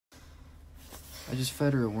I just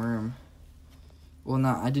fed her a worm. Well,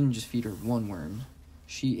 I didn't just feed her one worm.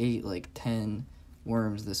 She ate like 10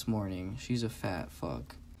 worms this morning. She's a fat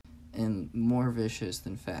fuck. And more vicious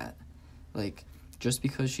than fat. Like, just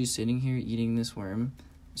because she's sitting here eating this worm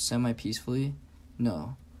semi-peacefully,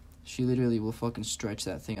 no. She literally will fucking stretch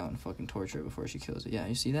that thing out and fucking torture it before she kills it. Yeah,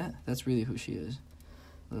 you see that? That's really who she is.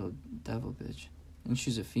 Little devil bitch. And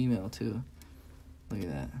she's a female, too. Look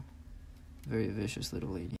at that. Very vicious little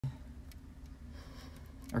lady.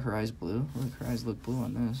 Are her eyes blue? Look, her eyes look blue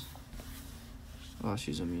on this. Oh,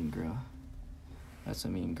 she's a mean girl. That's a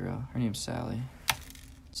mean girl. Her name's Sally.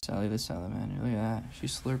 Sally the salamander. Look at that. She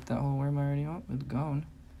slurped that whole worm already up. It's gone.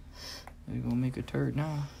 They're gonna make a turd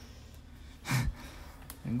now.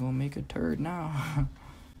 They're gonna make a turd now.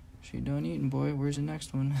 She done eating, boy. Where's the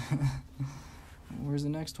next one? Where's the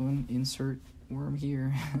next one? Insert worm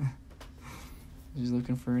here. She's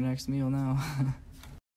looking for her next meal now.